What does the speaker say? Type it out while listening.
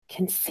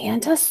Can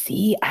Santa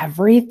see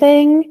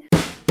everything?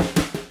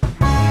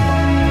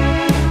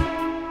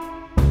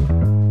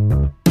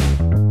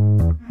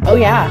 Oh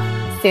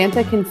yeah,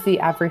 Santa can see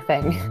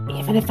everything,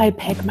 even if I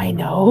pick my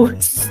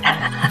nose.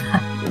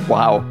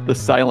 Wow, the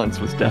silence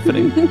was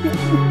deafening.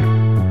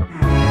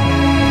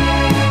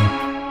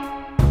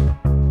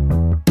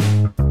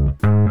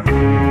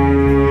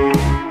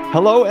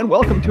 Hello and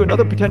welcome to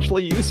another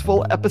potentially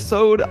useful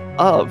episode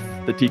of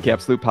the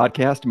TCAPS Loop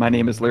podcast. My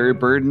name is Larry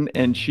Burden,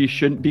 and she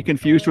shouldn't be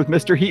confused with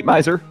Mr. Heat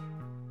Miser.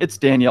 It's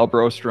Danielle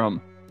Brostrom,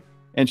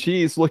 and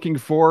she's looking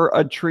for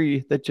a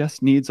tree that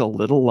just needs a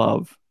little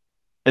love.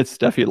 It's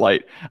Steffi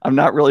Light. I'm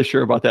not really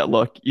sure about that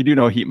look. You do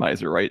know Heat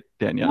Miser, right,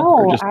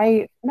 Danielle?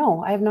 I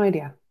have no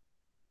idea.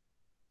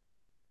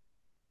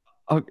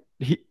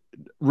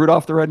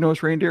 Rudolph the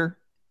Red-Nosed Reindeer,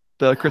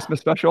 the Christmas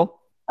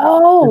special.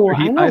 Oh, Mr.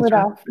 Heat I know Miser,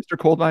 Rudolph. Mr.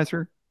 Cold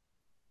Miser.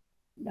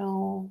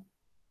 No,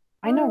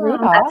 I know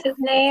Rudolph. That's his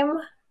name?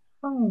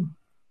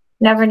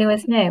 Never knew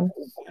his name.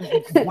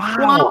 Wow.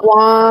 Wah,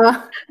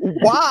 wah.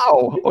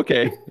 Wow.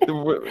 Okay.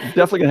 We're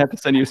definitely going to have to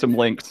send you some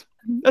links.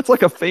 That's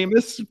like a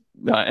famous...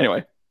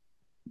 anyway.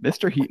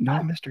 Mr. Heat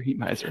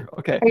Miser.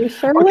 Okay. Are you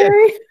sure, Okay.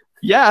 Larry?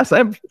 Yes,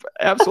 I'm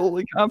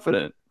absolutely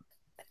confident.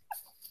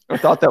 I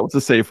thought that was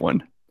a safe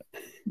one.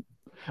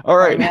 All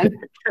right.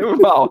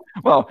 Wow.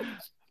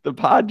 The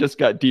pod just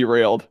got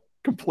derailed.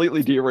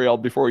 Completely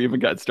derailed before we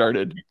even got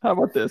started. How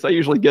about this? I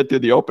usually get through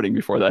the opening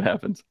before that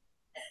happens.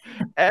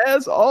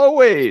 As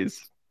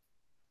always.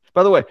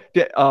 By the way,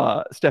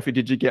 Steffi,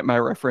 did you get my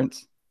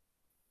reference?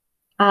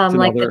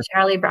 Like the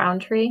Charlie Brown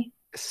tree?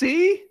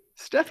 See?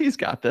 Steffi's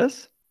got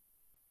this.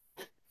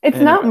 It's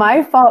not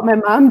my fault. My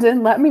mom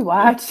didn't let me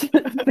watch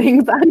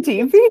things on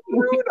TV.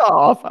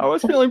 Rudolph. I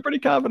was feeling pretty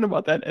confident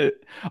about that.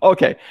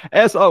 Okay.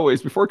 As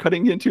always, before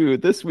cutting into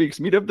this week's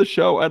meat of the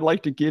show, I'd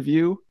like to give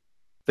you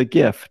the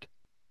gift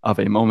of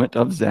a moment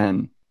of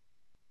Zen.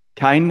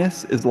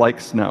 Kindness is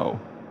like snow.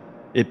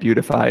 It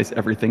beautifies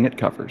everything it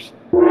covers.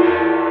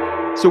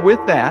 So with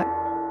that,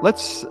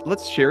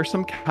 let's share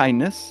some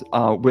kindness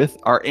with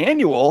our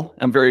annual,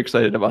 I'm very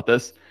excited about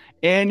this,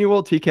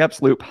 annual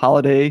TCAPS Loop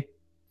holiday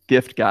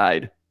gift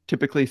guide,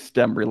 typically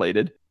STEM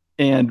related.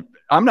 And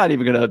I'm not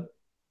even going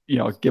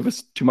to, give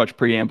us too much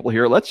preamble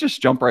here. Let's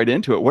just jump right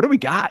into it. What do we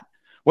got?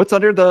 What's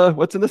in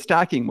the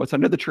stocking? What's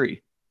under the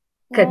tree?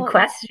 Good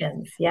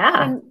questions.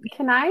 Yeah.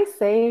 Can I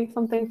say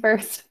something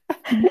first?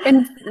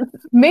 And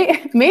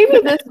maybe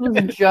this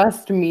was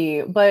just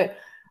me, but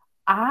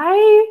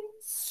I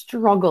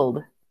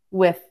struggled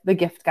with the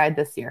gift guide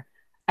this year.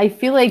 I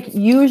feel like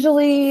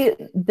usually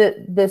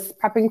this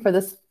prepping for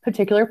this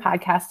particular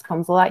podcast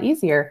comes a lot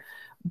easier.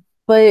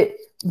 But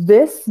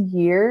this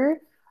year,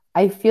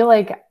 I feel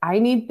like I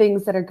need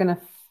things that are going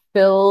to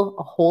fill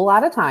a whole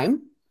lot of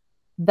time,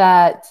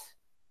 that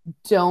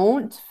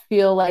don't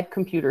feel like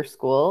computer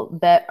school,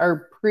 that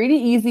are pretty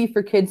easy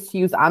for kids to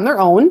use on their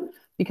own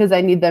because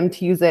I need them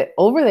to use it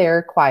over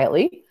there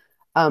quietly.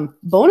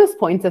 Bonus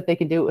points if they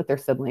can do it with their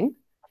sibling.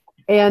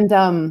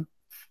 And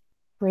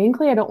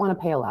frankly, I don't want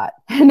to pay a lot.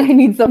 And I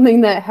need something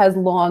that has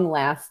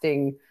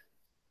long-lasting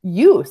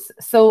use.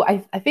 So I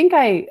think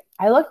I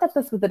looked at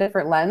this with a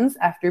different lens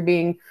after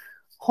being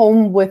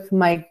home with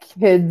my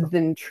kids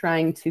and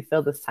trying to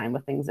fill this time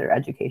with things that are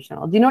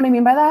educational. Do you know what I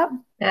mean by that?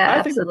 Yeah,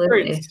 I think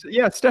absolutely. That's great.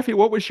 Yeah, Steffi,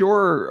 what was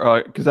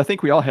your, because I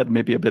think we all had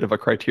maybe a bit of a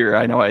criteria.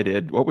 I know I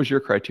did. What was your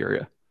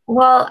criteria?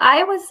 Well,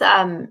 I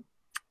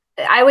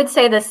would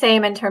say the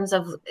same in terms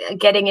of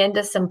getting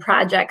into some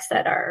projects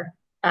that are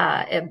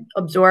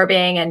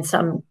absorbing and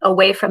some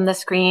away from the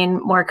screen,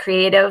 more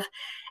creative.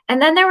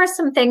 And then there were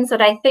some things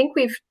that I think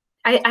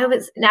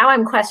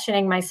I'm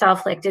questioning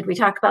myself, like, did we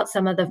talk about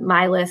some of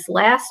my list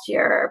last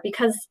year?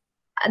 Because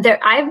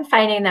I'm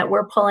finding that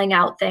we're pulling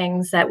out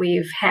things that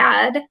we've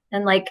had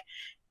and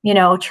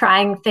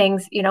trying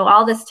things,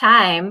 all this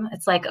time.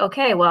 It's like,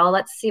 okay, well,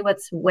 let's see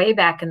what's way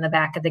back in the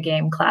back of the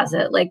game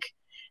closet. Like,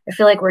 I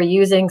feel like we're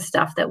using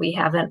stuff that we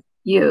haven't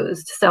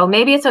used. So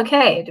maybe it's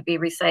okay to be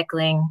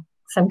recycling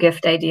some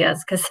gift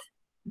ideas because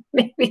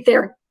maybe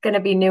they're going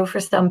to be new for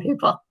some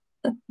people.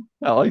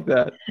 I like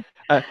that.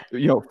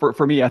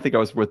 For me, I think I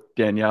was with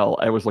Danielle.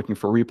 I was looking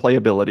for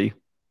replayability.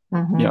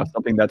 Mm-hmm.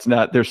 Something that's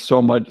not, there's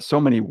so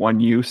many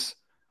one-use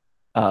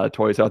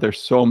toys out there,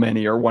 so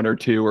many, or one or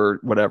two or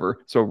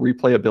whatever. So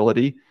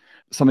replayability,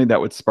 something that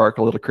would spark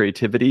a little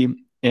creativity.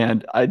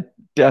 And I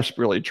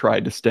desperately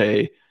tried to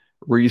stay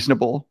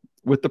reasonable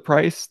with the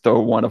price, though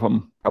one of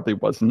them probably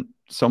wasn't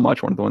so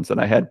much, one of the ones that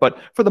I had. But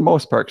for the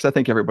most part, because I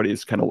think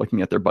everybody's kind of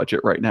looking at their budget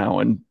right now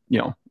and,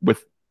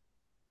 with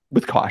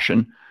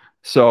caution.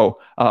 So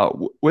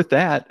with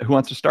that, who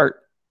wants to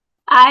start?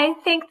 I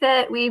think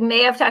that we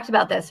may have talked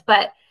about this,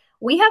 but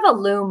we have a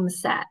loom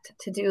set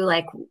to do,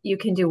 like, you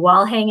can do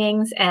wall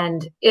hangings,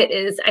 and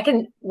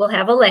we'll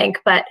have a link,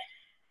 but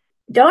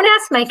don't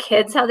ask my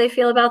kids how they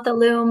feel about the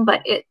loom,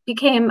 but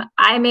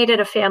I made it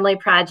a family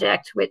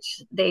project,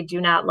 which they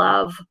do not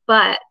love,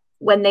 but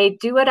when they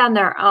do it on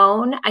their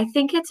own, I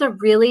think it's a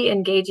really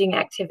engaging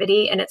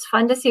activity, and it's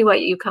fun to see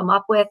what you come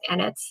up with, and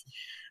it's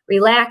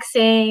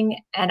relaxing.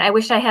 And I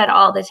wish I had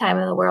all the time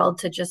in the world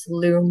to just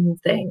loom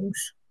things.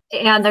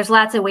 And there's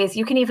lots of ways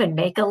you can even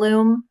make a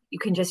loom. You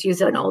can just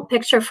use an old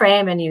picture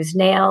frame and use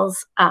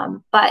nails.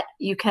 But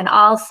you can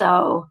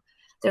also,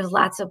 there's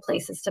lots of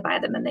places to buy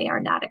them and they are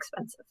not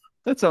expensive.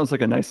 That sounds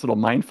like a nice little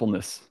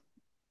mindfulness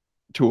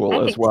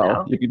tool as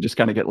well. So. You can just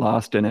kind of get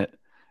lost in it.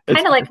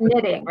 Kind of like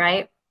knitting,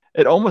 right?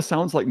 It almost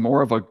sounds like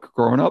more of a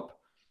grown-up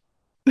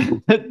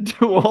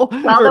tool.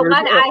 Well, the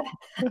one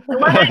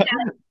I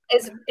got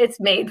it's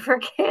made for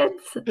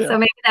kids. Yeah. So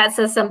maybe that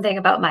says something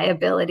about my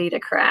ability to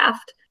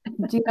craft.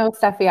 Do you know,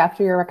 Steffi,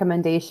 after your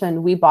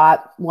recommendation, we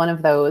bought one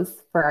of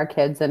those for our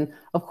kids. And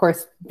of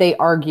course, they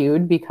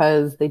argued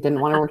because they didn't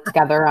want to work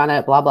together on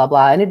it, blah, blah,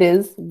 blah. And it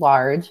is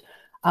large.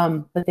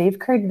 But they've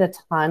created a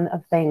ton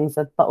of things.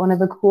 But one of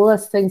the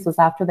coolest things was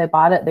after they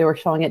bought it, they were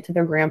showing it to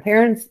their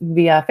grandparents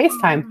via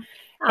FaceTime.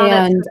 Oh,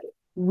 and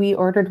we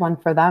ordered one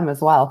for them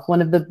as well.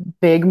 One of the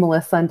big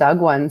Melissa and Doug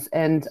ones.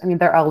 And I mean,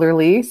 they're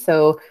elderly,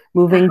 so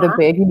moving the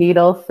big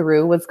needle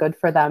through was good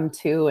for them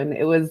too. And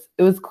it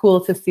was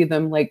cool to see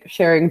them like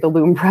sharing the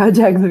loom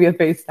projects via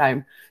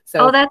FaceTime.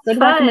 So that's good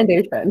fun.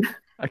 recommendation.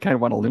 I kind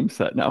of want a loom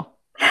set now.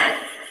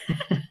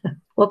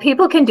 Well,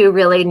 people can do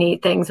really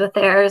neat things with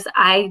theirs.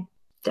 I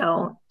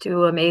don't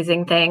do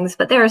amazing things,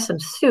 but there are some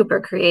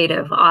super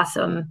creative,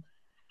 awesome,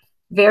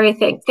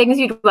 things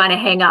you'd want to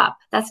hang up.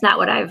 That's not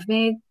what I've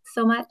made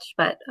so much,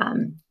 but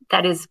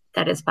that is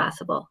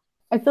possible.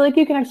 I feel like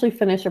you can actually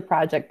finish a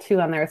project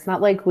too on there. It's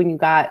not like when you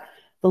got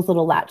those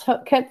little latch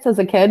hook kits as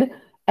a kid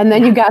and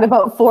then you got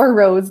about 4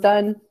 rows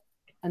done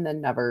and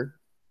then never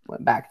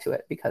went back to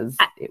it because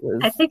it was...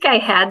 I think I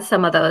had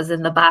some of those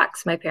in the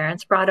box my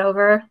parents brought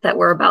over that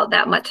were about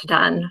that much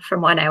done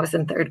from when I was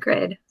in 3rd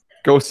grade.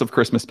 Ghosts of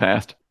Christmas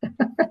Past.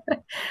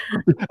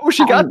 Oh,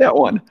 she got that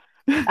one.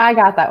 I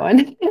got that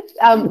one.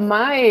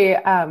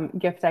 My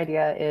gift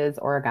idea is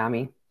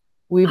origami.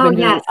 We've been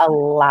doing a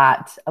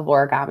lot of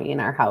origami in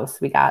our house.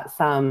 We got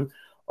some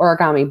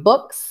origami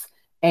books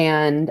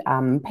and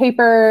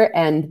paper,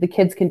 and the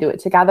kids can do it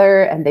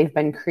together. And they've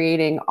been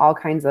creating all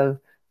kinds of,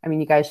 I mean,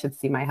 you guys should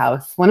see my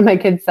house. One of my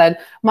kids said,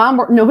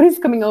 "Mom, nobody's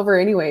coming over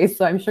anyway,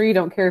 so I'm sure you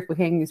don't care if we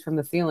hang these from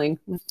the ceiling."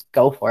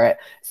 Go for it.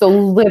 So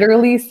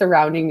literally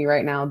surrounding me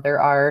right now, there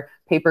are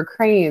paper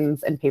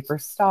cranes and paper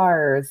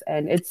stars,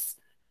 and it's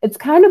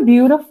kind of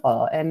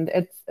beautiful. And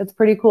it's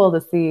pretty cool to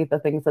see the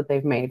things that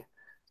they've made.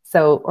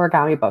 So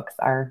origami books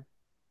are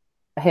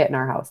a hit in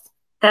our house.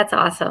 That's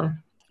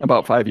awesome.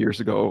 About 5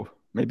 years ago,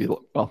 maybe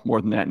more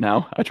than that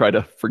now. I try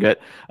to forget.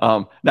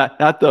 Not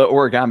the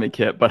origami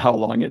kit, but how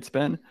long it's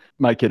been.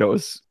 My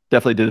kiddos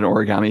definitely did an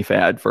origami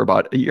fad for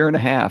about 1.5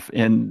 years,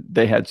 and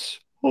they had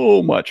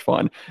so much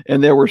fun.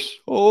 And there were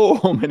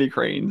so many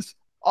cranes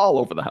all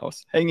over the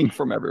house, hanging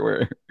from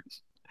everywhere.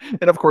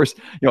 And of course,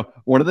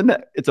 one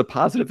of it's a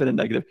positive and a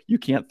negative. You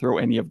can't throw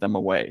any of them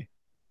away.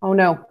 Oh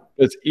no.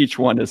 Because each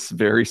one is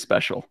very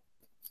special.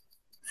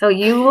 So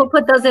you will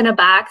put those in a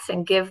box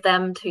and give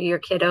them to your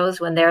kiddos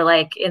when they're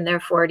like in their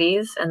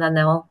 40s, and then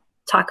they'll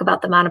talk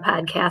about them on a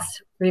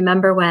podcast.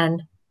 Remember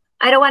when?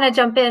 I don't want to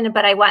jump in,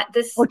 but I want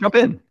this. Oh, jump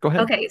in. Go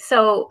ahead. Okay.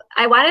 So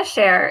I want to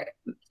share,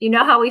 you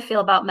know how we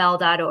feel about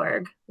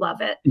mel.org. Love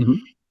it. Mm-hmm.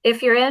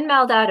 If you're in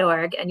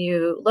mel.org and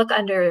you look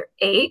under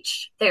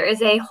H, there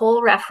is a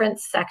whole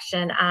reference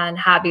section on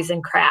hobbies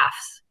and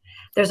crafts.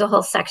 There's a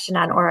whole section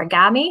on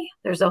origami.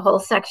 There's a whole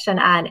section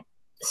on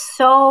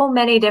so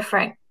many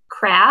different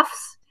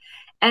crafts.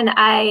 And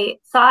I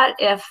thought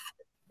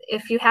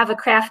if you have a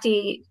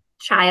crafty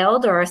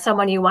child or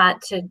someone you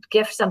want to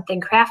gift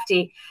something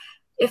crafty,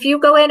 if you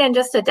go in and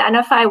just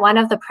identify one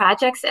of the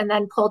projects and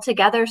then pull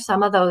together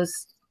some of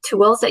those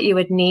tools that you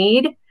would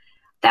need,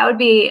 that would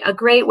be a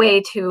great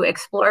way to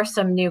explore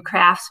some new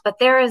crafts. But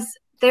there is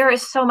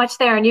so much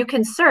there, and you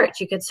can search.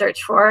 You could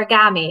search for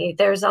origami.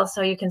 There's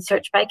also, you can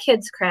search by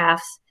kids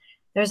crafts.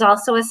 There's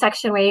also a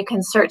section where you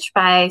can search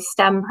by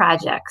STEM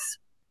projects.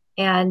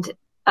 And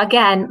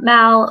again,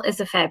 Mel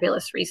is a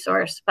fabulous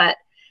resource, but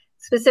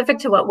specific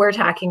to what we're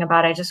talking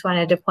about, I just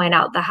wanted to point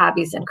out the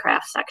hobbies and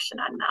crafts section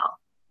on Mel.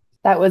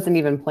 That wasn't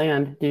even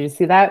planned. Did you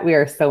see that? We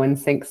are so in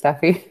sync,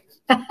 Steffi.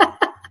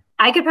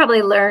 I could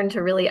probably learn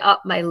to really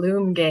up my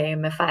loom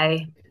game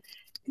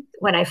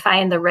when I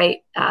find the right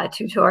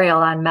tutorial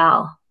on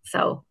Mel.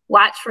 So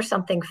watch for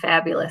something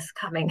fabulous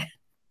coming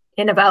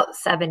in about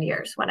 7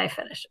 years when I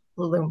finish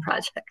the loom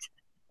project.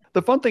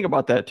 The fun thing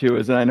about that too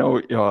is, and I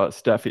know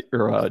Steffi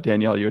or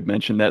Danielle, you had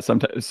mentioned that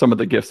sometimes some of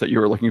the gifts that you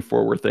were looking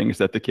for were things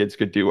that the kids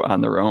could do on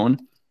their own.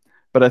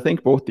 But I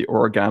think both the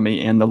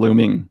origami and the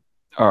looming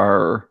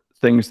are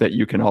things that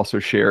you can also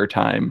share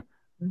time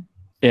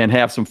and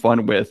have some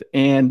fun with,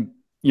 and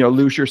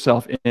lose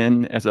yourself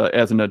in as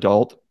an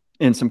adult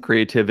in some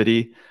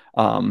creativity,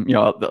 a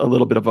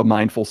little bit of a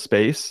mindful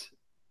space,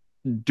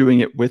 doing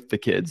it with the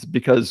kids.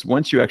 Because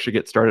once you actually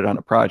get started on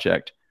a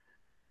project,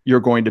 you're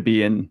going to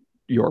be in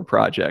your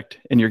project,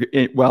 and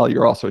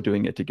you're also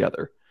doing it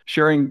together.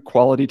 Sharing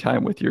quality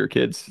time with your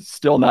kids,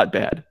 still not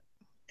bad.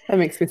 That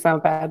makes me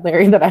sound bad,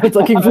 Larry, that I was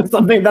looking for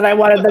something that I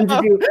wanted them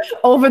to do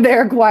over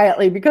there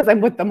quietly because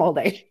I'm with them all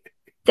day.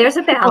 There's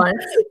a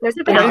balance. There's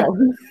a The nice,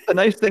 balance. the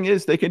nice thing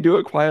is they can do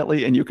it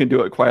quietly and you can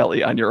do it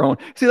quietly on your own.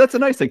 See, that's a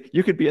nice thing.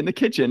 You could be in the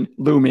kitchen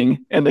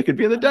looming and they could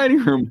be in the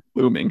dining room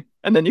looming.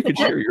 And then you could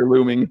share your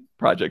looming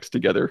projects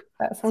together.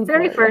 That sounds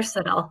Very hilarious.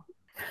 versatile.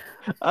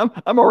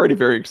 I'm already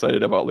very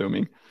excited about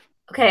looming.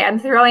 Okay, I'm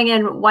throwing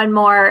in one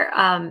more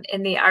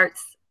in the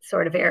arts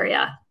sort of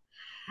area.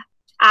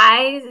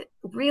 I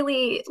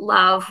really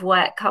love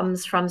what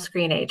comes from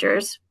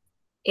Screenagers,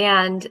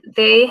 and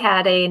they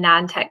had a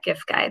non-tech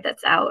gift guide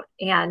that's out.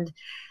 And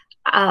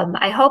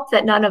I hope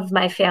that none of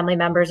my family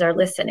members are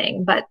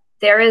listening, but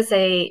there is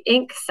a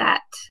ink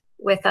set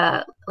with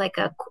it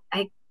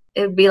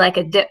would be like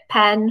a dip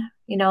pen,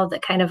 the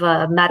kind of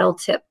a metal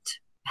tipped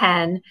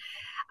pen.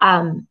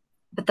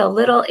 But the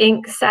little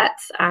ink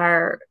sets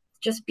are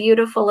just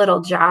beautiful little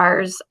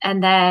jars,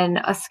 and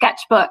then a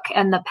sketchbook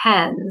and the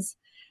pens.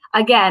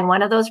 Again,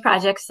 one of those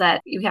projects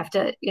that you have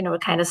to,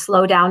 kind of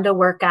slow down to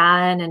work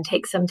on and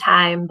take some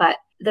time. But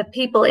the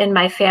people in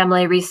my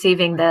family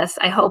receiving this,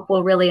 I hope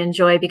will really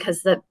enjoy,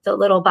 because the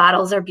little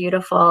bottles are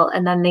beautiful.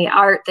 And then the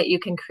art that you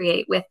can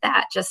create with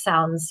that just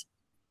sounds,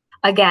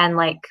 again,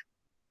 like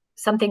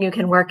something you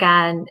can work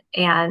on.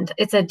 And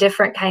it's a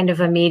different kind of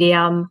a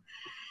medium.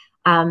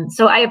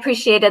 So I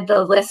appreciated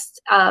the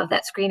list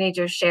that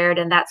Screenagers shared,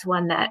 and that's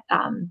one that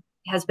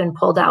has been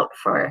pulled out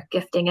for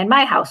gifting in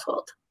my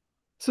household.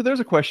 So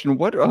there's a question.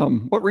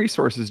 What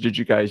resources did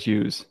you guys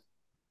use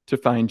to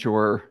find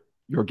your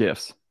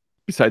gifts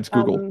besides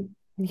Google?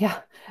 Yeah,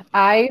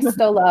 I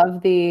still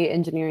love the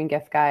engineering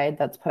gift guide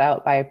that's put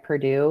out by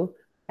Purdue.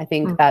 I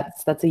think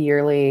that's a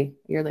yearly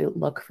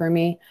look for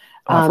me.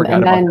 I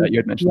forgot about that. You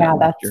had mentioned that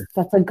last year.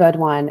 That's a good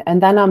one.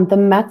 And then the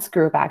METS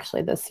group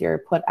actually this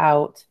year put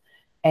out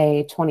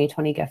a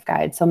 2020 gift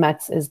guide. So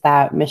METS is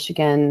that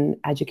Michigan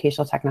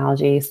Educational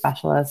Technology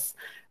Specialists.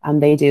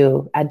 They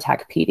do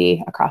EdTech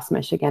PD across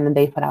Michigan, and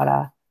they put out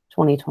a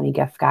 2020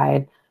 gift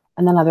guide.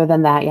 And then other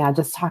than that,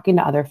 just talking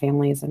to other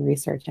families and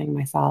researching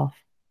myself.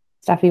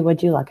 Steffi,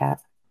 what'd you look at?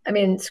 I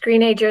mean,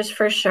 Screenagers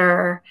for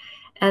sure.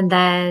 And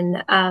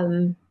then,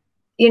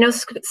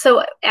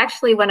 so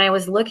actually when I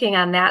was looking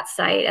on that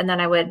site, and then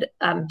I would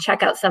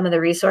check out some of the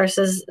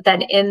resources,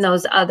 then in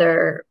those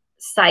other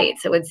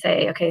sites, it would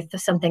say, okay,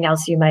 there's something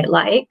else you might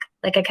like.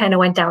 Like I kind of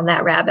went down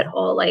that rabbit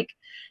hole. Like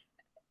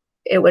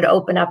it would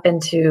open up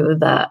into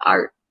the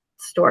art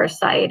store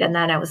site. And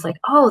then I was like,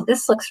 oh,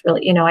 this looks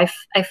really,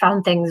 I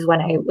found things when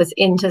I was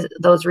into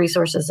those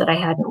resources that I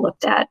hadn't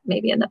looked at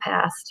maybe in the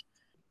past.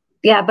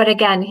 Yeah. But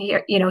again,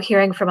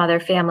 hearing from other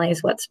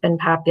families, what's been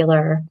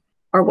popular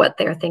or what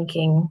they're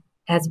thinking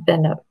has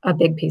been a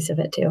big piece of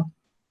it too.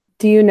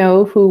 Do you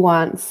know who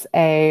wants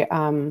a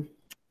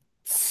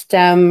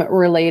STEM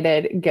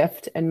related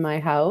gift in my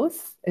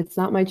house? It's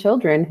not my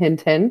children,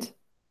 hint, hint.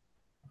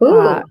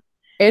 Ooh.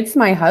 It's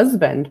my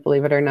husband,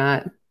 believe it or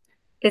not.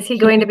 Is he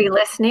going to be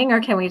listening,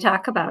 or can we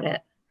talk about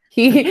it?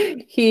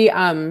 He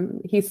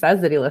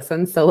says that he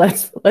listens, so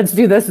let's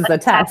do this as a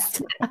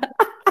test.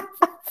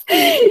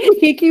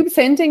 He keeps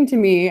hinting to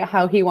me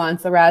how he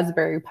wants a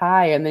Raspberry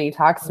Pi, and then he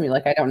talks to me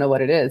like I don't know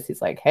what it is.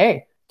 He's like,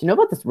 hey, do you know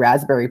about this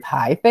Raspberry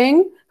Pi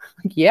thing? I'm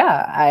like,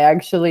 yeah, I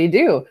actually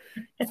do.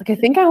 It's like, I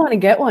think I want to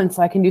get one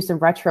so I can do some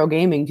retro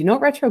gaming. Do you know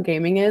what retro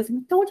gaming is?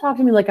 Don't talk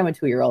to me like I'm a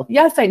 2-year-old.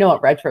 Yes, I know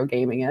what retro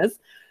gaming is.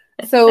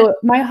 So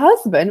my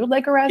husband would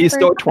like a Raspberry He's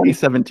still Pi.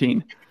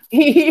 2017.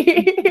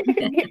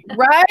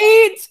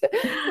 Right?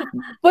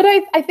 But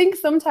I think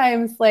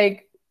sometimes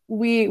like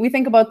we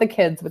think about the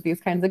kids with these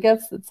kinds of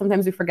gifts.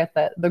 Sometimes we forget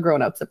that the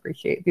grown-ups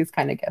appreciate these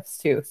kind of gifts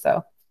too.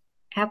 So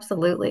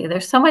absolutely.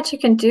 There's so much you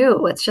can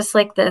do. It's just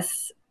like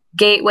this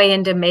gateway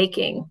into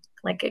making.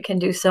 Like it can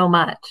do so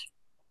much.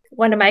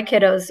 One of my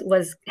kiddos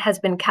has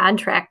been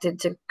contracted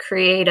to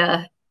create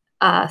a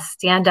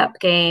stand-up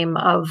game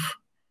of,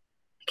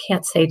 I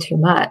can't say too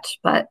much,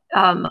 but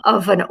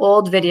of an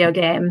old video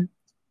game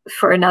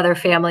for another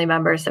family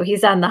member. So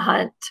he's on the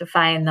hunt to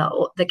find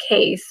the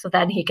case so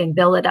then he can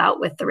build it out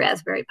with the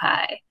Raspberry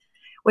Pi,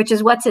 which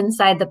is what's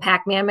inside the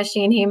Pac-Man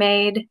machine he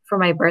made for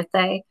my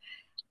birthday.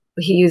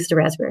 He used a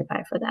Raspberry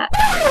Pi for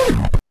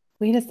that.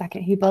 Wait a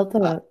second. He built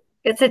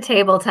It's a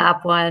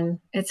tabletop one.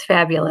 It's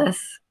fabulous.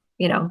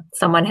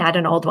 Someone had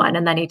an old one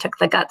and then he took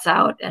the guts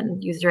out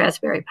and used a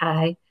Raspberry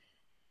Pi.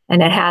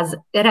 And it has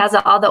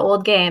all the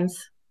old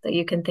games that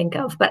you can think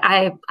of. But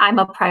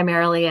I'm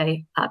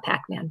primarily a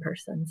Pac-Man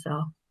person,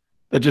 so.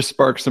 That just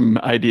sparked some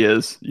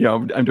ideas.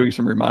 I'm doing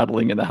some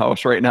remodeling in the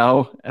house right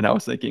now, and I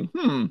was thinking,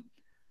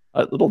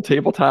 a little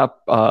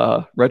tabletop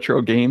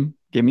retro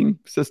gaming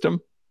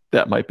system,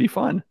 that might be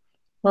fun.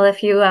 Well,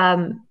 if you,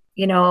 I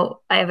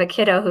have a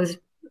kiddo whose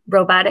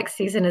robotics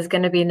season is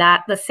going to be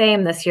not the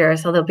same this year,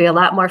 so there'll be a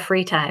lot more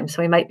free time.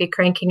 So we might be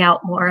cranking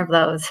out more of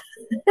those.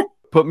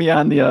 Put me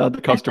on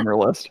the customer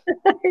list.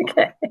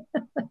 Okay.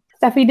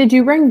 Steffi, did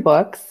you bring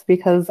books?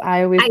 Because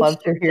I always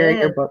love to hear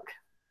your book.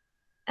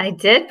 I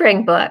did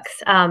bring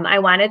books. I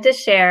wanted to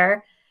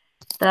share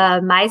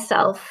the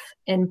Myself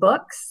in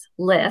Books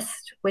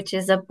List, which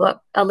is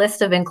a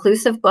list of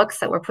inclusive books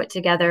that were put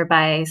together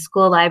by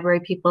school library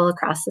people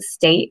across the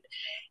state.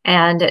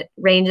 And it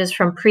ranges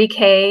from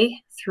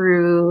pre-K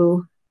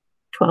through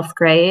 12th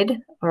grade,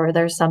 or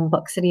there's some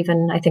books that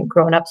even I think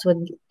grown-ups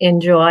would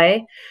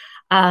enjoy.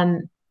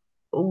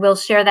 We'll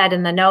share that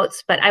in the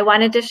notes, but I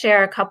wanted to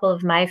share a couple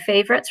of my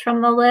favorites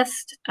from the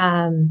list.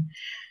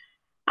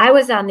 I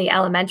was on the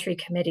elementary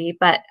committee,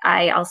 but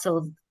I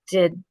also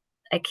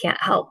I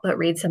can't help but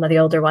read some of the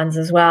older ones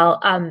as well.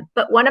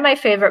 But one of my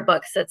favorite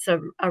books that's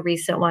a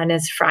recent one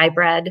is Fry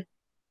Bread.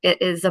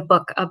 It is a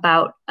book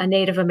about a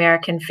Native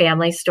American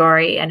family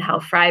story and how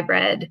fry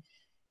bread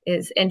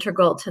is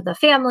integral to the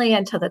family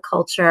and to the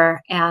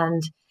culture.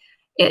 And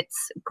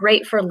it's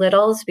great for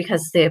littles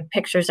because the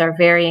pictures are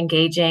very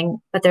engaging,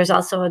 but there's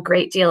also a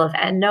great deal of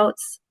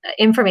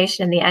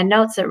information in the end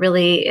notes that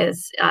really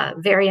is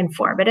very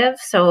informative.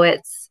 So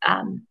it's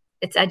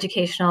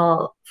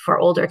educational for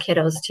older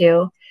kiddos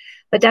too,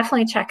 but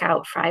definitely check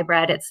out Fry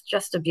Bread. It's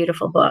just a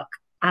beautiful book.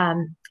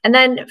 And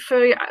then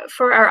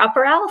for our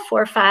upper L,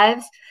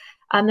 4-5s,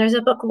 there's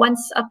a book,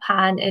 Once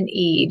Upon an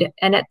Eid,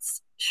 and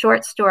it's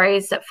short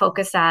stories that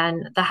focus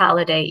on the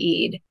holiday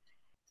Eid.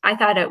 I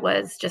thought it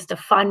was just a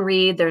fun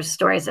read. There's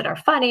stories that are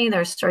funny.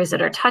 There's stories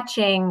that are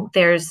touching.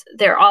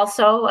 They're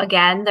also,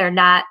 again, they're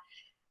not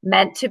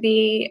meant to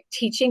be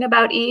teaching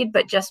about Eid,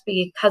 but just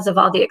because of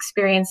all the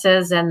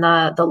experiences and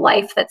the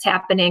life that's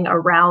happening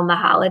around the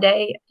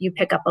holiday, you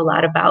pick up a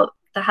lot about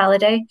the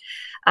holiday.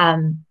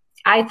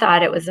 I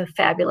thought it was a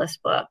fabulous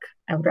book.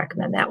 I would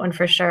recommend that one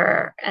for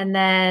sure. And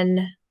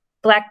then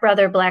Black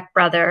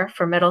Brother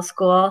for middle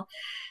school,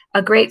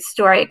 a great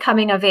story,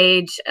 coming of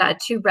age,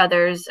 two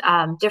brothers,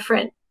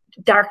 different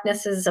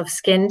darknesses of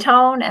skin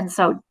tone. And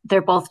so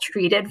they're both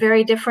treated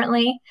very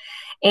differently.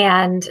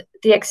 And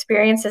the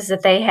experiences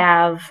that they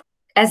have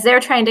as they're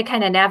trying to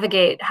kind of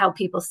navigate how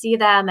people see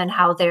them and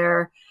how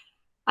they're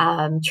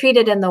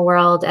treated in the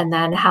world, and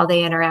then how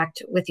they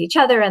interact with each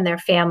other and their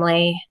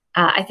family.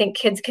 I think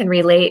kids can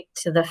relate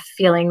to the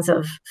feelings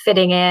of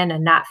fitting in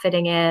and not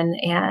fitting in,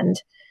 and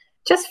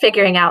just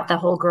figuring out the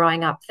whole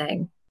growing up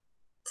thing.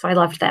 So I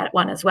loved that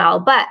one as well.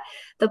 But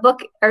the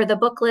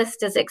book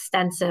list is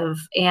extensive,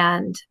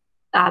 and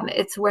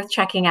it's worth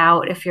checking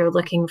out if you're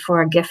looking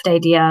for a gift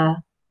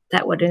idea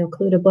that would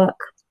include a book.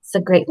 It's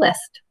a great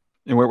list.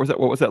 And where was that?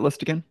 What was that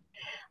list again?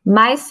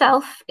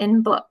 Myself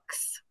in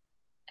Books.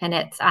 And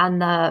it's on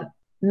the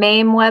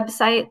MAME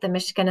website, the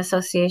Michigan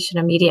Association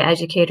of Media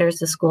Educators,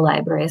 the School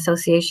Library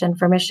Association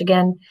for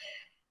Michigan.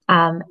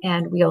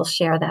 And we'll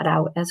share that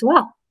out as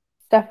well.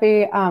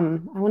 Steffi,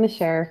 I want to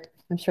share,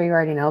 I'm sure you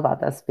already know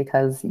about this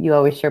because you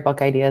always share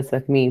book ideas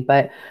with me,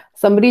 but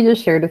somebody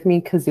just shared with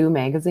me Kazoo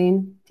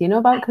Magazine. Do you know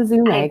about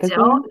Kazoo Magazine?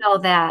 I don't know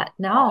that.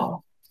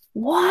 No.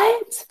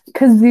 What?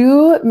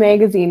 Kazoo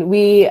Magazine.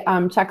 We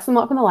checked them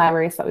up in the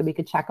library so that we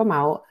could check them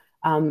out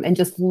and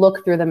just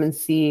look through them and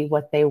see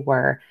what they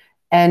were.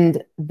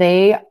 And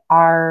they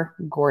are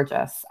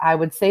gorgeous. I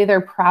would say they're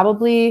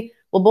probably,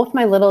 well, both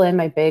my little and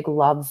my big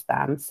loves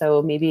them.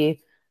 So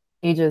maybe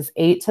ages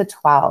 8 to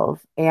 12.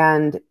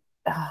 And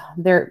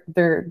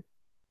they're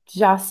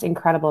just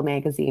incredible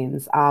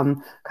magazines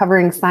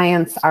covering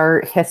science,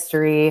 art,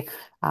 history,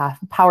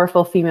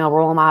 powerful female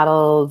role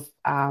models,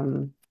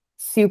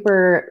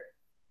 super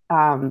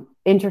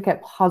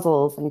intricate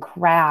puzzles and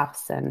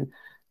crafts, and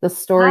the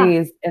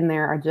stories in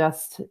there are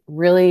just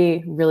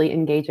really, really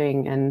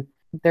engaging, and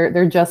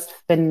they're just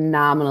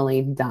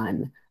phenomenally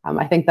done.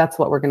 I think that's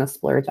what we're going to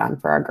splurge on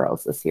for our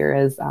girls this year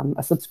is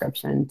a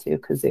subscription to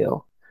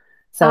Kazoo.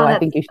 So I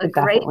think you should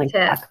definitely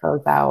check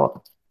those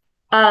out.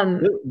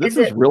 This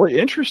is really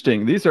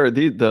interesting. These are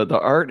the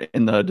art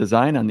and the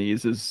design on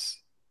these is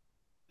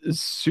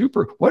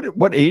super.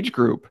 What age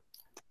group?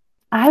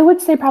 I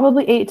would say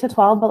probably 8 to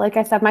 12, but like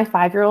I said, my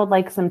 5-year-old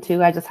likes them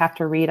too. I just have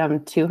to read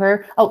them to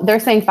her. Oh, they're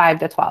saying 5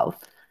 to 12.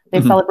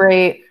 They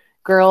celebrate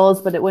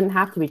girls, but it wouldn't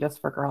have to be just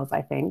for girls,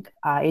 I think.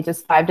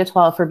 Ages 5 to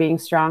 12 for being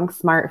strong,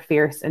 smart,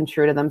 fierce, and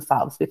true to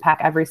themselves. We pack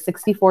every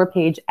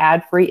 64-page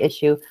ad-free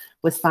issue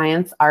with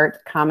science,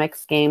 art,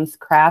 comics, games,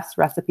 crafts,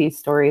 recipes,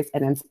 stories,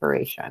 and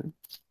inspiration.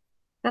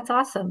 That's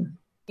awesome.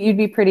 You'd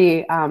be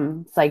pretty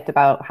psyched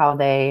about how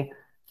they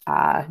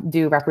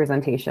do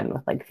representation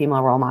with like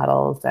female role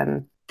models,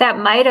 and that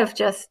might have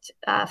just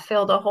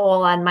filled a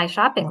hole on my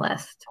shopping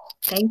list.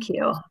 Thank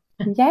you.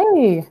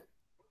 Yay.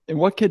 And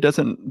what kid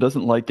doesn't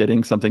like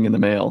getting something in the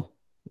mail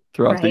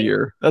throughout the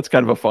year? That's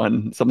kind of a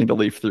fun something to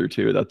leaf through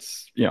too.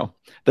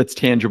 That's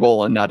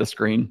tangible and not a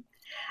screen.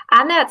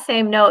 On that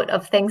same note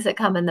of things that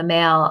come in the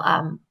mail,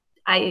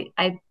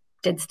 I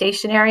did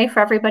stationery for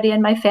everybody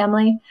in my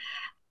family.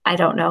 I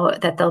don't know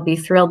that they'll be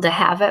thrilled to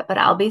have it, but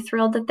I'll be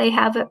thrilled that they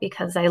have it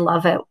because I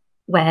love it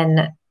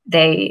when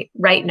they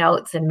write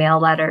notes and mail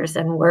letters,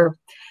 and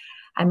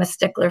I'm a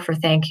stickler for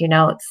thank you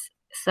notes.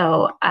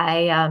 So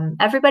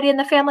everybody in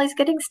the family is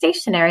getting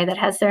stationery that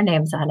has their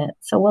names on it.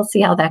 So we'll see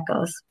how that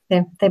goes.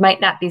 They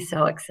might not be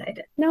so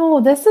excited.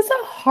 No, this is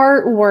a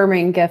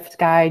heartwarming gift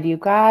guide, you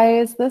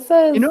guys. This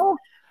is,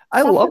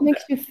 I love it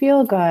makes you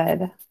feel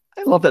good.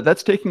 I love that.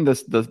 That's taking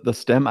the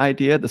STEM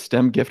idea, the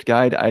STEM gift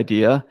guide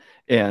idea,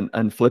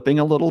 and flipping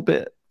it a little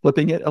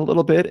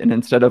bit, and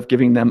instead of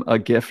giving them a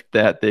gift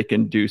that they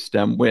can do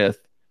STEM with,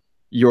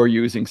 you're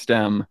using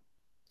STEM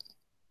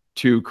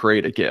to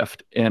create a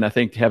gift. And I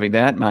think having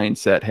that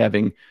mindset,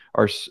 having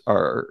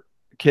our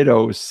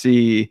kiddos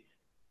see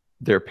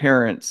their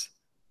parents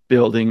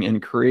building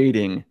and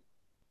creating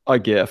a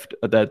gift,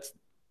 that's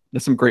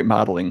some great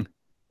modeling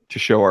to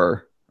show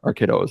our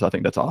kiddos. I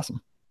think that's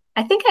awesome.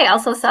 I think I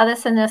also saw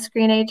this in the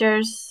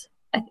Screenagers.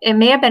 It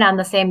may have been on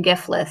the same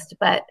gift list,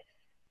 but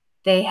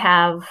they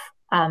have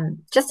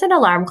just an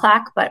alarm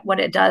clock. But what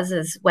it does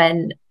is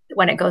when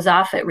it goes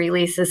off, it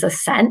releases a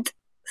scent.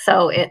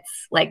 So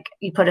it's like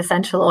you put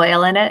essential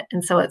oil in it,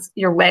 and so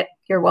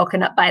you're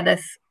woken up by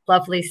this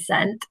lovely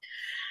scent.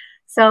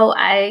 So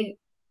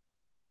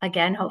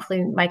again,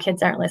 hopefully my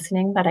kids aren't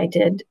listening, but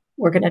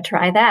we're going to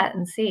try that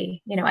and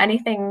see,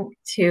 anything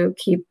to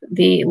keep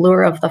the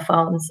lure of the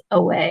phones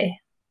away.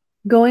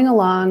 Going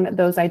along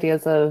those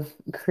ideas of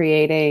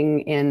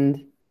creating,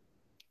 and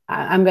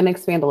I'm going to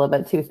expand a little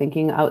bit too,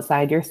 thinking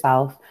outside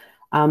yourself.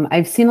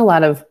 I've seen a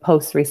lot of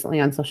posts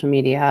recently on social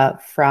media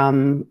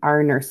from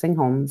our nursing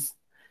homes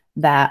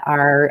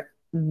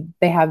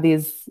they have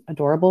these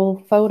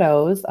adorable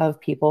photos of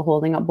people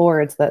holding up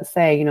boards that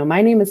say,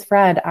 my name is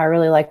Fred. I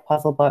really like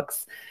puzzle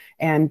books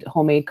and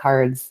homemade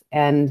cards.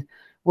 And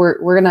we're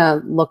going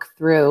to look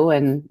through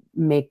and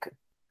make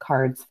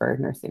cards for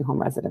nursing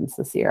home residents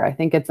this year. I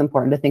think it's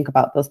important to think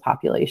about those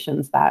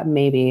populations that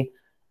maybe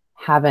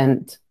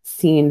haven't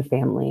seen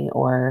family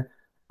or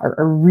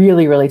are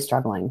really, really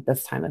struggling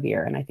this time of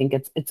year. And I think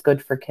it's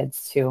good for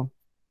kids too.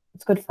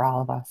 It's good for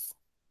all of us.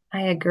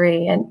 I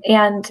agree. And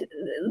I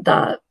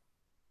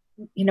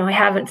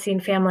haven't seen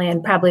family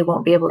and probably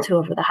won't be able to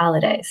over the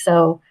holidays.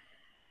 So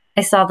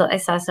I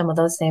saw some of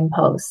those same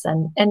posts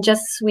and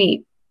just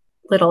sweet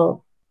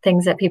little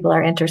things that people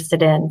are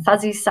interested in,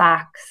 fuzzy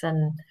socks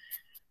and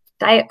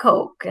Diet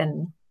Coke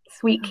and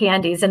sweet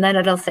candies. And then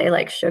it'll say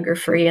like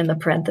sugar-free in the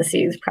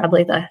parentheses.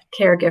 Probably the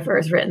caregiver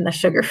has written the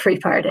sugar-free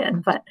part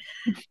in, but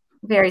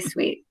very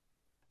sweet.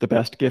 The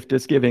best gift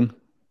is giving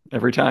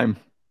every time.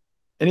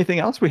 Anything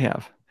else we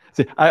have?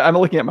 See, I'm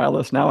looking at my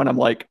list now and I'm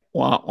like,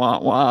 wah, wah,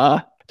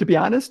 wah. To be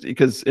honest,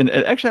 and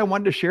actually I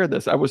wanted to share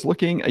this. I was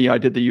looking, I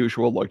did the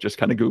usual look, just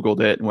kind of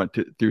Googled it and went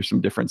through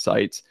some different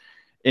sites.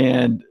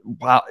 And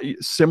wow,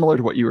 similar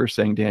to what you were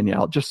saying,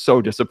 Danielle, just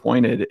so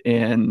disappointed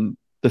in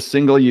the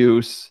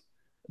single-use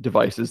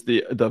devices,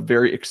 the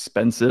very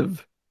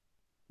expensive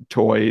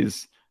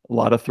toys, a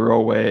lot of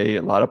throwaway,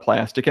 a lot of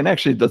plastic. And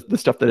actually the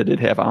stuff that I did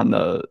have on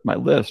my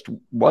list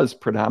was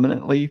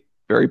predominantly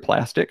very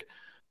plastic.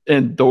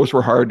 And those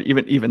were hard,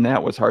 even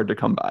that was hard to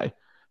come by.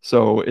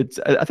 So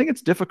I think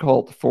it's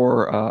difficult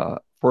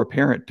for a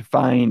parent to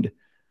find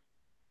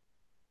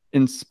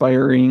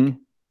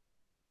inspiring,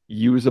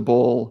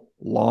 usable,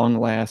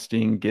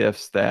 long-lasting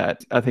gifts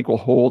that I think will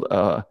hold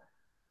a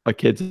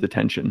kid's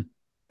attention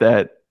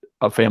that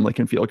a family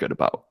can feel good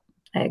about.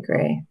 I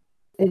agree.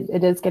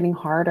 It is getting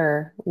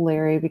harder,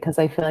 Larry, because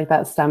I feel like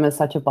that STEM is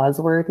such a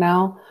buzzword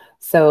now.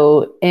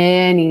 So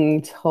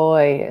any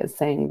toy is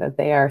saying that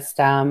they are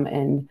STEM,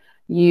 and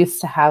you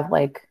used to have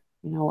like,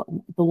 the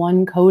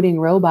one coding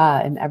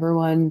robot and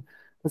everyone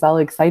was all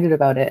excited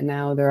about it. And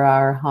now there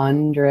are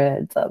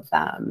hundreds of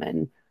them.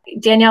 And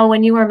Danielle,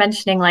 when you were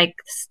mentioning like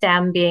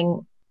STEM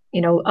being,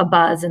 a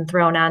buzz and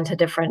thrown onto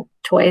different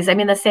toys, I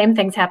mean, the same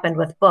things happened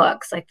with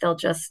books. Like they'll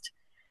just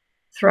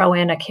throw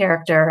in a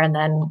character and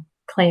then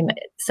claim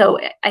it. So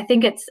I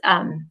think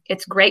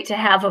it's great to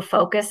have a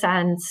focus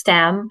on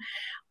STEM,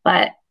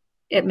 but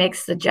it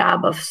makes the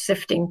job of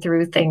sifting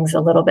through things a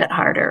little bit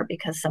harder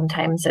because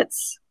sometimes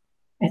it's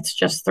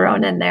just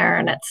thrown in there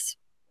and it's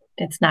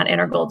not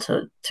integral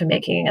to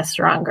making a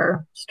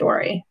stronger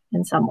story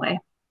in some way.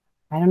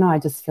 I don't know. I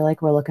just feel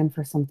like we're looking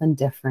for something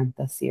different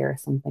this year,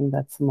 something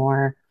that's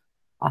more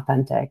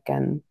authentic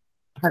and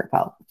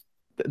heartfelt.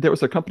 There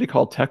was a company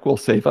called Tech Will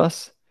Save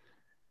Us.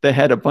 They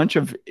had a bunch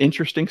of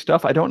interesting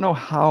stuff. I don't know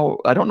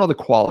the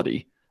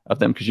quality of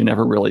them because you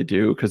never really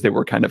do because they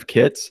were kind of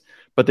kits,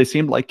 but they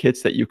seemed like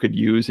kits that you could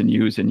use and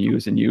use and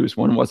use and use.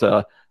 One was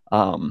a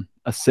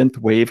synth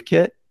wave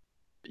kit.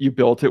 You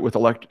built it with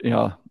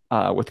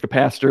with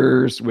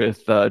capacitors,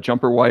 with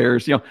jumper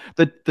wires,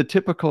 the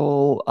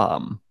typical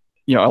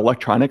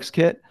electronics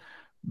kit,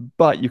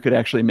 but you could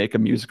actually make a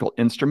musical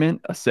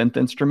instrument, a synth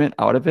instrument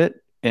out of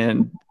it.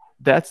 And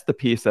that's the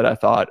piece that I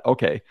thought,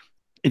 okay,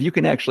 if you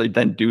can actually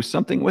then do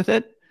something with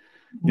it,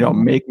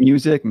 make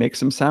music, make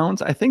some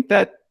sounds, I think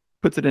that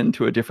puts it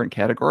into a different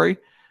category.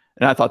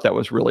 And I thought that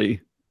was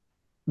really,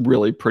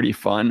 really pretty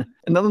fun.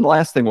 And then the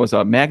last thing was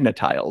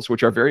Magnetiles,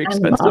 which are very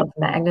expensive. I love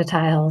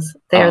Magnetiles.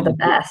 They're the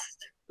best.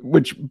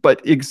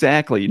 But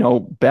exactly,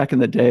 back in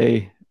the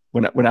day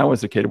when I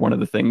was a kid, one of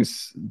the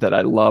things that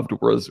I loved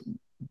was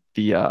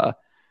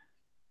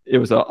it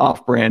was an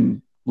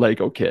off-brand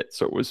Lego kit.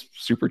 So it was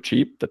super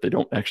cheap that they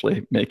don't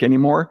actually make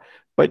anymore.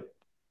 But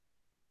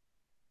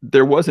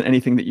there wasn't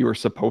anything that you were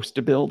supposed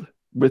to build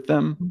with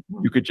them.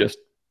 Mm-hmm. You could just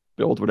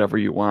build whatever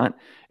you want.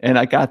 And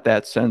I got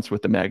that sense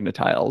with the Magna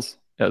tiles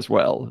as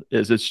well,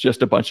 is it's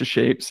just a bunch of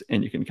shapes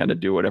and you can kind of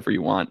do whatever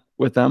you want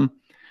with them.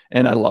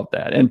 And I love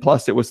that. And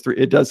plus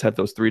it does have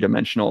those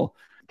three-dimensional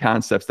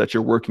concepts that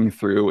you're working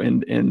through,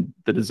 and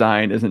the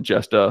design isn't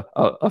just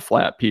a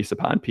flat piece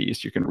upon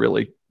piece. You can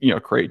really,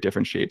 create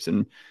different shapes.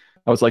 And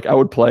I was like,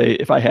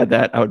 if I had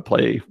that, I would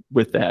play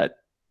with that.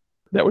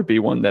 That would be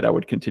one that I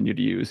would continue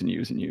to use and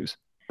use and use.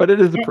 But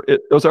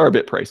those are a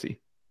bit pricey.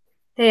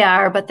 They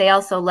are, but they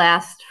also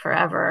last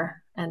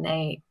forever. And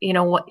they,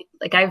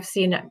 like I've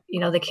seen,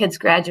 the kids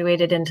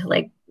graduated into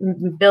like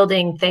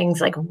building things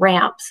like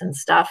ramps and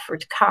stuff for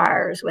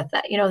cars with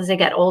that, as they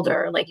get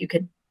older, like you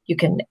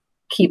can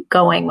keep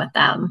going with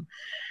them.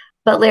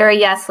 But Larry,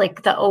 yes,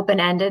 like the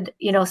open-ended,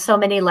 so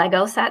many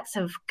Lego sets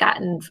have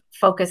gotten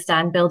focused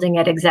on building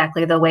it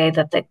exactly the way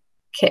that the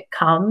kit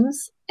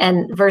comes.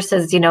 And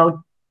versus,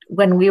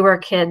 when we were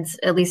kids,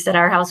 at least at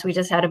our house, we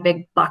just had a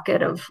big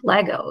bucket of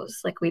Legos.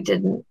 Like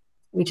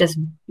you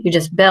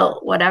just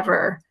built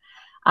whatever.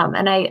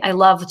 And I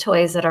love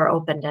toys that are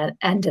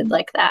open-ended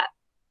like that,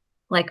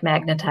 like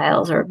Magna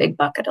tiles or a big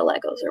bucket of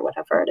Legos or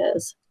whatever it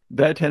is.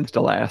 That tends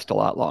to last a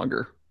lot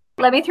longer.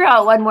 Let me throw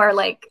out one more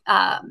like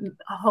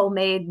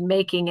homemade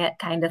making it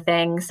kind of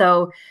thing.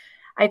 So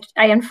I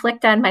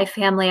inflict on my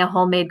family a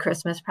homemade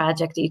Christmas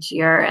project each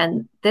year.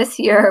 And this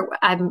year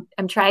I'm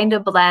trying to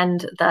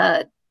blend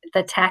the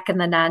tech and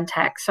the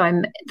non-tech.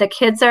 So the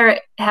kids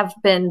have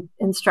been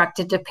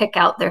instructed to pick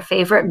out their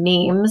favorite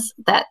memes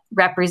that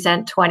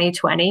represent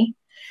 2020.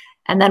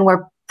 And then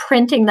we're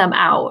printing them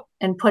out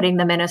and putting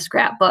them in a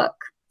scrapbook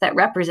that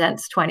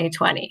represents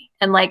 2020.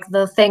 And like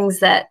the things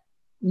that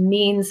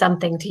mean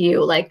something to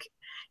you, like,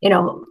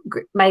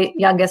 my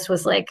youngest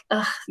was like,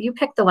 you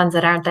pick the ones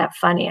that aren't that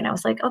funny. And I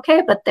was like,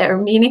 okay, but they're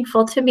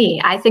meaningful to me.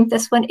 I think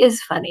this one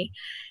is funny.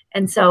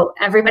 And so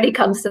everybody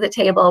comes to the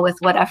table with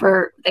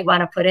whatever they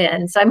want to put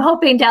in. So I'm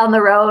hoping down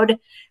the road,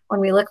 when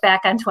we look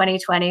back on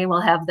 2020,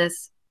 we'll have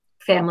this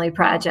family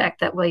project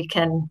that we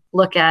can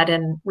look at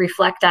and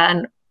reflect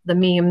on the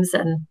memes.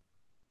 And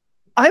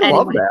I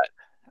love that.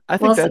 I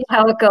think we'll see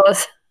how it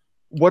goes.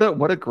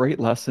 What a great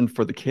lesson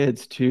for the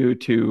kids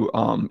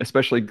to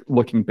especially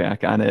looking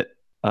back on it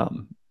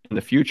in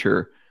the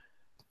future,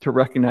 to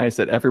recognize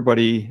that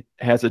everybody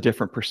has a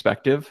different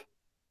perspective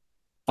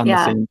on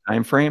the same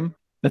time frame.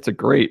 That's a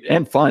great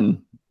and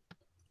fun.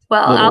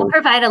 Well, I'll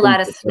provide a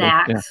lot of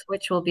snacks,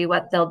 which will be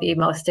what they'll be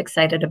most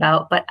excited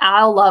about. But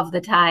I'll love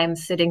the time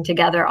sitting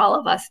together, all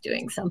of us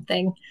doing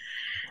something.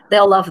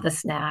 They'll love the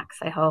snacks,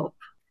 I hope.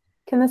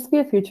 Can this be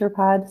a future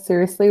pod,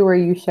 seriously, where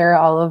you share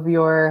all of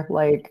your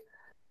like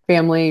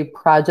family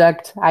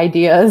project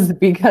ideas?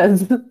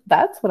 Because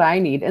that's what I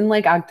need in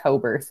like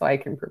October so I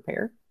can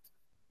prepare.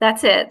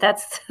 That's it.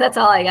 That's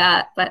all I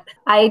got. But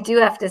I do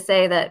have to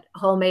say that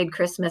homemade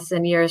Christmas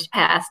in years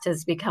past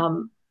has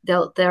become,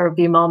 there will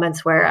be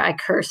moments where I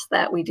curse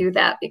that we do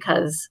that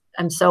because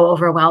I'm so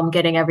overwhelmed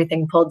getting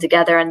everything pulled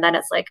together. And then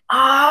it's like,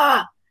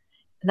 and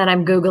then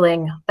I'm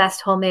Googling best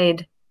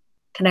homemade.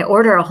 Can I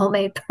order a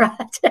homemade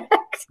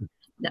project?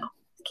 No,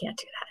 can't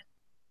do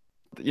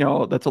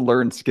that. That's a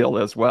learned skill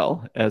as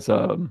well. As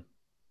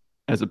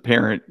a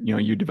parent,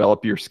 you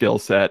develop your skill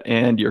set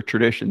and your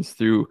traditions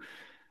through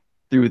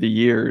the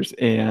years,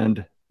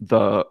 and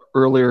the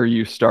earlier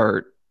you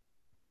start,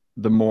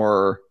 the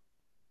more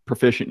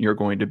proficient you're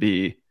going to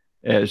be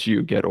as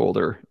you get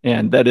older.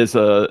 And that is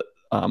a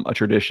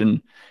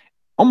tradition.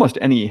 Almost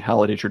any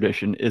holiday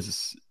tradition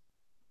it's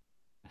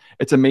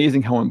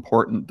amazing how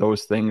important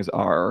those things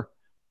are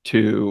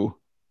to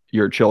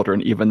your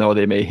children, even though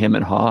they may hem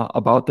and haw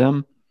about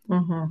them.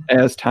 Mm-hmm.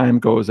 As time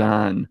goes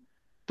on,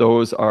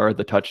 those are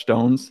the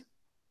touchstones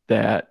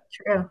that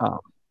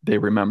they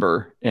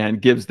remember,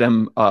 and gives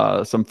them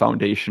some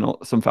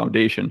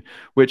foundation,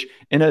 which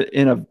in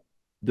a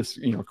this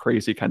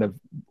crazy kind of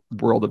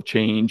world of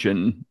change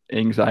and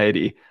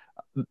anxiety,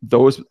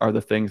 those are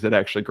the things that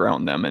actually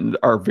ground them and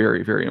are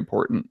very, very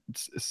important,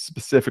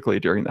 specifically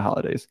during the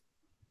holidays.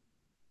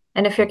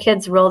 And if your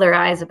kids roll their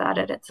eyes about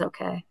it, it's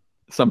okay.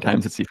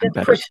 Sometimes it's even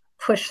better.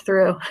 Push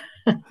through.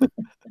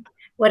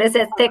 What is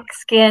it? Thick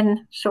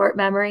skin, short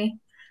memory.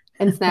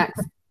 And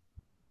snacks.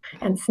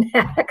 And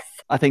snacks.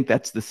 I think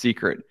that's the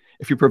secret.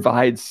 If you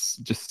provide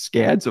just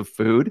scads of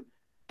food,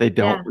 they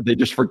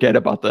just forget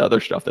about the other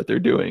stuff that they're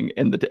doing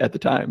at the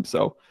time.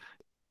 So,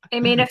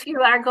 I mean, if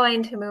you are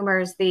going to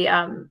Moomers,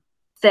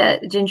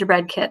 the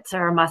gingerbread kits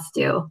are a must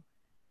do.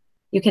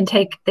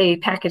 They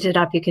package it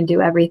up. You can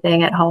do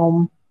everything at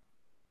home.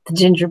 The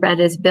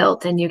gingerbread is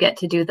built and you get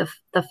to do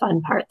the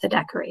fun part, the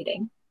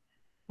decorating.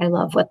 I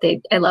love that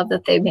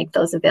they make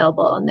those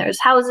available, and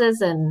there's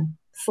houses and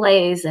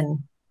sleighs and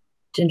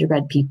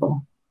gingerbread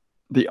people.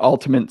 The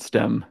ultimate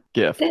STEM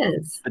gift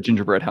is a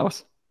gingerbread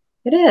house.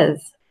 It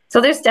is.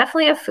 So there's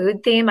definitely a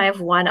food theme. I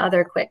have one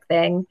other quick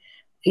thing.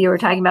 You were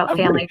talking about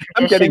family tradition.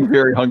 I'm getting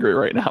very hungry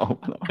right now.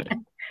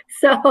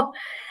 So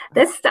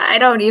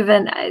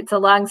it's a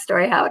long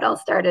story how it all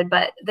started,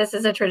 but this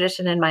is a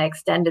tradition in my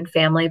extended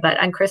family. But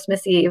on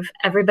Christmas Eve,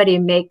 everybody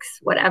makes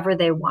whatever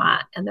they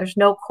want and there's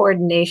no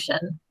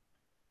coordination.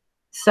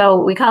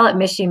 So we call it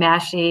mishy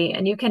mashy,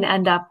 and you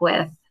end up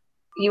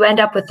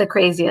with the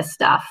craziest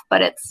stuff,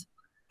 but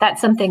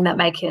that's something that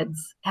my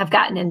kids have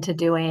gotten into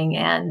doing,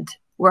 and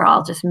we're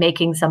all just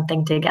making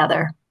something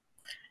together.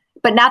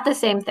 But not the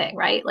same thing,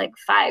 right? Like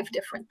 5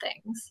 different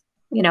things,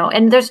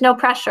 and there's no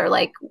pressure.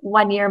 Like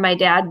one year my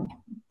dad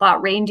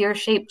bought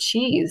reindeer-shaped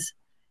cheese,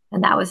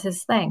 and that was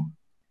his thing.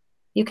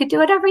 You could do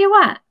whatever you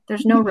want.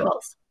 There's no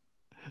rules.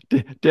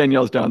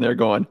 Danielle's down there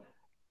going,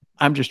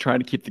 I'm just trying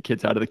to keep the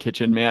kids out of the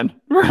kitchen, man.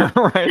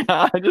 Right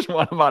now, I just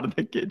want them out of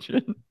the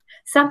kitchen.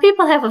 Some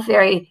people have a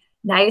very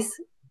nice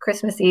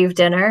Christmas Eve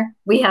dinner.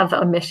 We have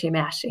a mishy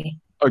mashy.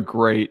 A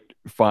great,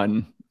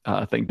 fun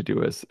thing to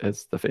do as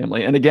the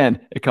family. And again,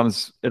 it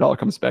all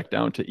comes back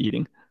down to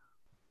eating.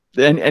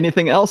 Then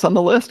anything else on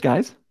the list,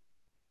 guys?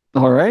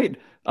 All right.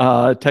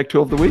 Tech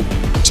tool of the week.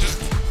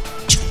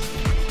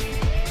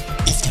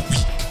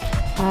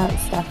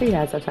 Steffi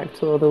has a tech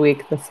tool of the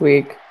week this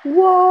week.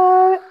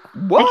 What?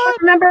 I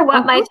can't remember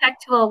what my tech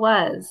tool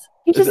was.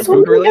 You just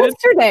told me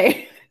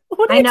yesterday.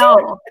 I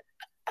know.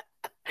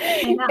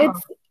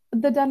 It's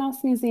the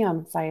Denos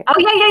Museum site. Oh,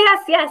 yeah.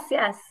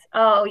 Yes.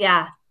 Oh,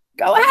 yeah.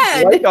 Go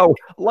ahead.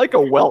 Like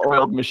a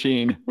well-oiled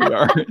machine. We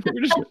are.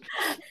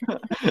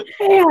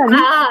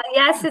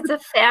 Yes, it's a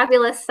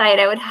fabulous site.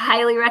 I would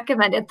highly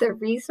recommend it. The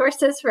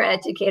resources for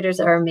educators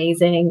are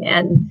amazing.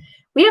 And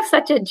we have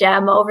such a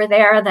gem over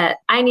there that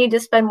I need to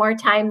spend more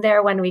time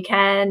there when we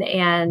can.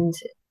 And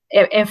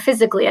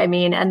physically, I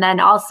mean, and then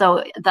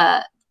also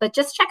but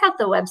just check out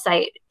the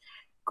website.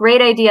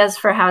 Great ideas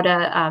for how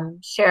to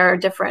share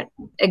different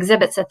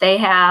exhibits that they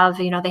have.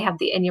 They have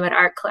the Inuit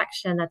art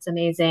collection. That's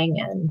amazing.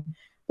 And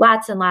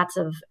lots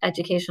of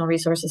educational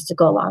resources to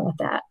go along with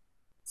that.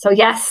 So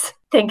yes,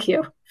 thank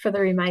you for the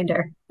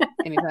reminder.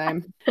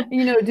 Anytime.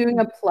 Doing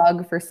a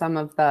plug for some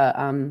of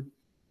the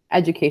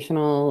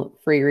educational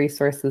free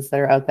resources that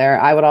are out there.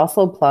 I would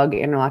also plug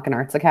Interlochen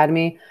Arts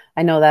Academy.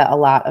 I know that a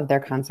lot of their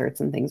concerts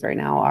and things right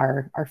now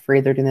are free.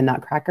 They're doing the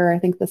Nutcracker, I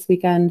think, this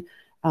weekend.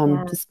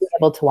 Just being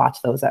able to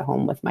watch those at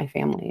home with my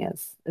family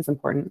is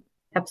important.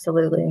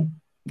 Absolutely.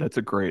 That's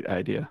a great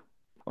idea.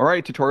 All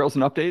right, tutorials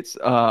and updates.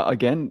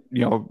 Again,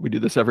 we do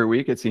this every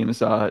week, it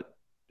seems, and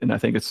I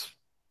think it's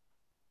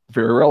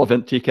very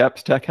relevant.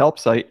 TCAP's Tech Help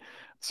site.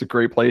 It's a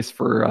great place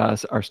for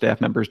our staff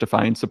members to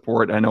find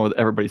support. I know that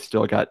everybody's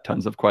still got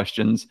tons of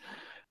questions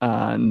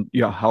on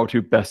how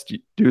to best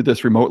do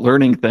this remote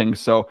learning thing.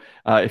 So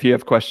if you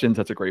have questions,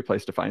 that's a great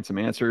place to find some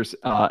answers.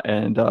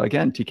 And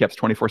again,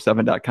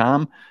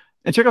 tcaps247.com.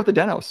 And check out the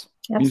Denos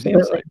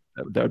Museum site.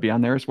 That would be on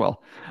there as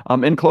well.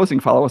 In closing,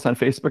 follow us on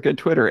Facebook and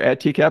Twitter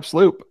at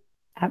TCAPsLoop.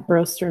 At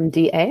Brostrom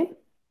DA.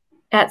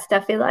 At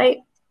Steffi Light.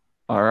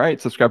 All right.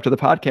 Subscribe to the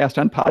podcast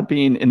on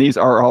Podbean. And these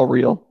are all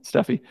real,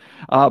 Steffi.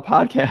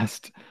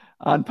 Podcast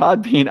on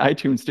Podbean,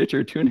 iTunes,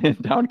 Stitcher,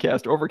 TuneIn,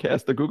 Downcast,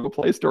 Overcast, the Google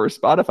Play Store,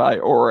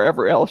 Spotify, or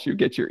wherever else you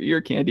get your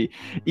ear candy.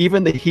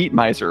 Even the Heat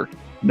Miser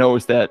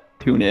knows that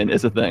TuneIn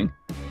is a thing.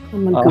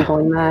 I'm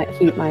Googling that,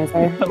 Heat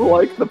Miser.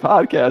 Like the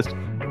podcast.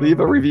 Leave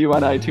a review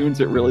on iTunes.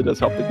 It really does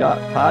help the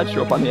pod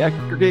show up on the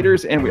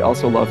aggregators. And we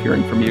also love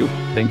hearing from you.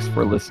 Thanks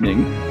for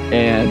listening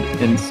and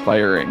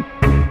inspiring.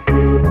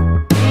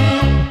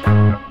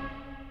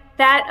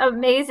 That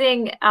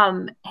amazing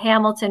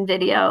Hamilton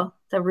video,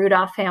 the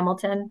Rudolph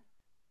Hamilton.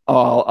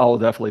 Oh, I'll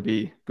definitely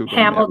be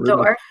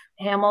Googling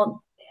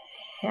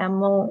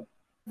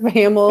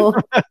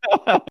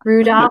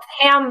Rudolph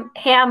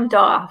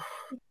Hamdorf.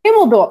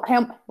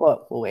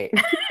 Wait.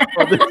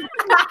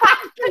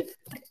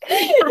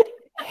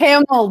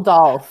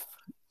 Hameldolf.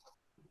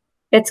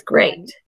 It's great.